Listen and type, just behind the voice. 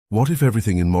What if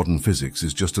everything in modern physics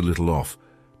is just a little off,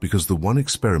 because the one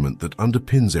experiment that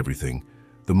underpins everything,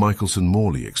 the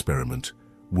Michelson-Morley experiment,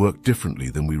 worked differently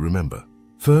than we remember?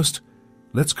 First,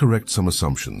 let's correct some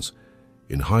assumptions.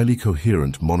 In highly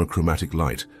coherent monochromatic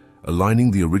light,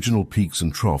 aligning the original peaks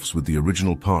and troughs with the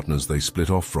original partners they split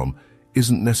off from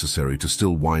isn't necessary to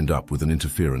still wind up with an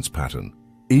interference pattern.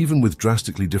 Even with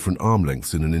drastically different arm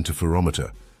lengths in an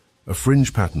interferometer, a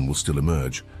fringe pattern will still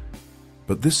emerge.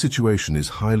 But this situation is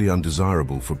highly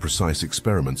undesirable for precise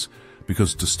experiments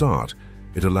because, to start,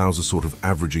 it allows a sort of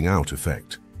averaging out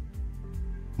effect.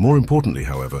 More importantly,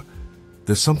 however,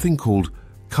 there's something called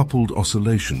coupled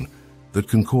oscillation that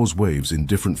can cause waves in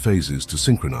different phases to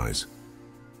synchronize.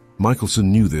 Michelson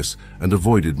knew this and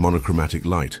avoided monochromatic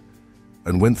light,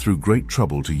 and went through great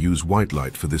trouble to use white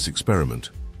light for this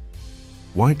experiment.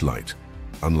 White light,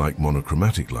 unlike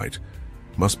monochromatic light,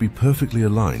 must be perfectly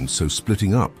aligned, so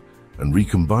splitting up and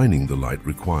recombining the light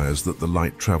requires that the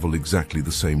light travel exactly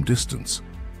the same distance.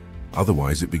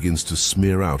 Otherwise, it begins to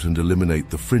smear out and eliminate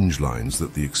the fringe lines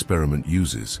that the experiment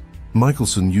uses.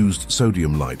 Michelson used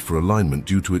sodium light for alignment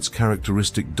due to its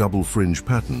characteristic double fringe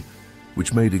pattern,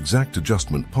 which made exact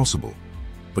adjustment possible,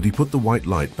 but he put the white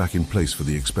light back in place for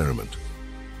the experiment.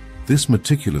 This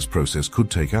meticulous process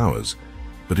could take hours,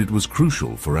 but it was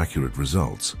crucial for accurate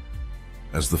results.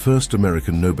 As the first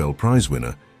American Nobel Prize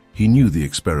winner, he knew the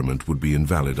experiment would be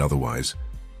invalid otherwise.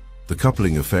 The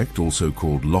coupling effect, also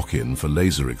called lock-in for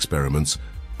laser experiments,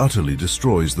 utterly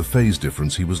destroys the phase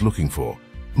difference he was looking for.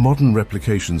 Modern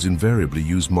replications invariably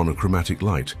use monochromatic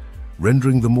light,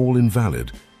 rendering them all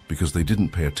invalid because they didn't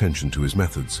pay attention to his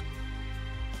methods.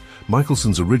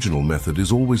 Michelson's original method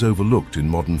is always overlooked in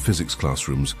modern physics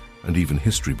classrooms and even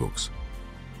history books.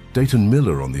 Dayton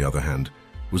Miller, on the other hand,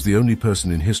 was the only person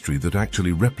in history that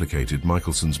actually replicated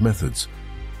Michelson's methods.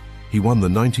 He won the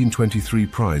 1923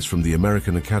 prize from the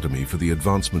American Academy for the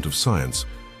Advancement of Science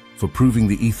for proving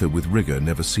the ether with rigor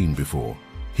never seen before.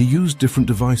 He used different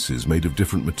devices made of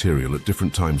different material at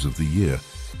different times of the year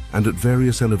and at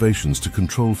various elevations to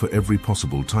control for every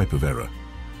possible type of error.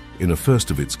 In a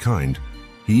first of its kind,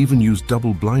 he even used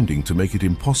double blinding to make it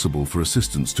impossible for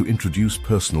assistants to introduce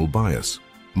personal bias.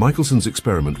 Michelson's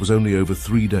experiment was only over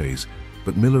 3 days,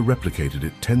 but Miller replicated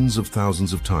it tens of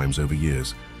thousands of times over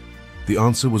years. The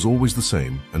answer was always the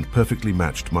same and perfectly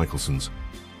matched Michelson's.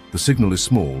 The signal is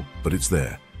small, but it's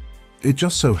there. It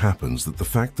just so happens that the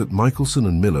fact that Michelson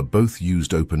and Miller both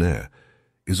used open air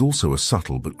is also a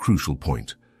subtle but crucial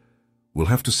point. We'll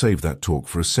have to save that talk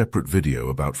for a separate video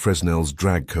about Fresnel's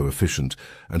drag coefficient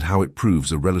and how it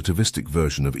proves a relativistic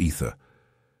version of ether.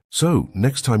 So,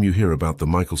 next time you hear about the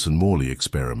Michelson-Morley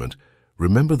experiment,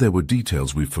 remember there were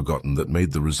details we've forgotten that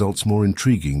made the results more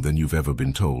intriguing than you've ever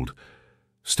been told.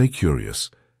 Stay curious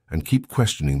and keep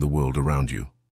questioning the world around you.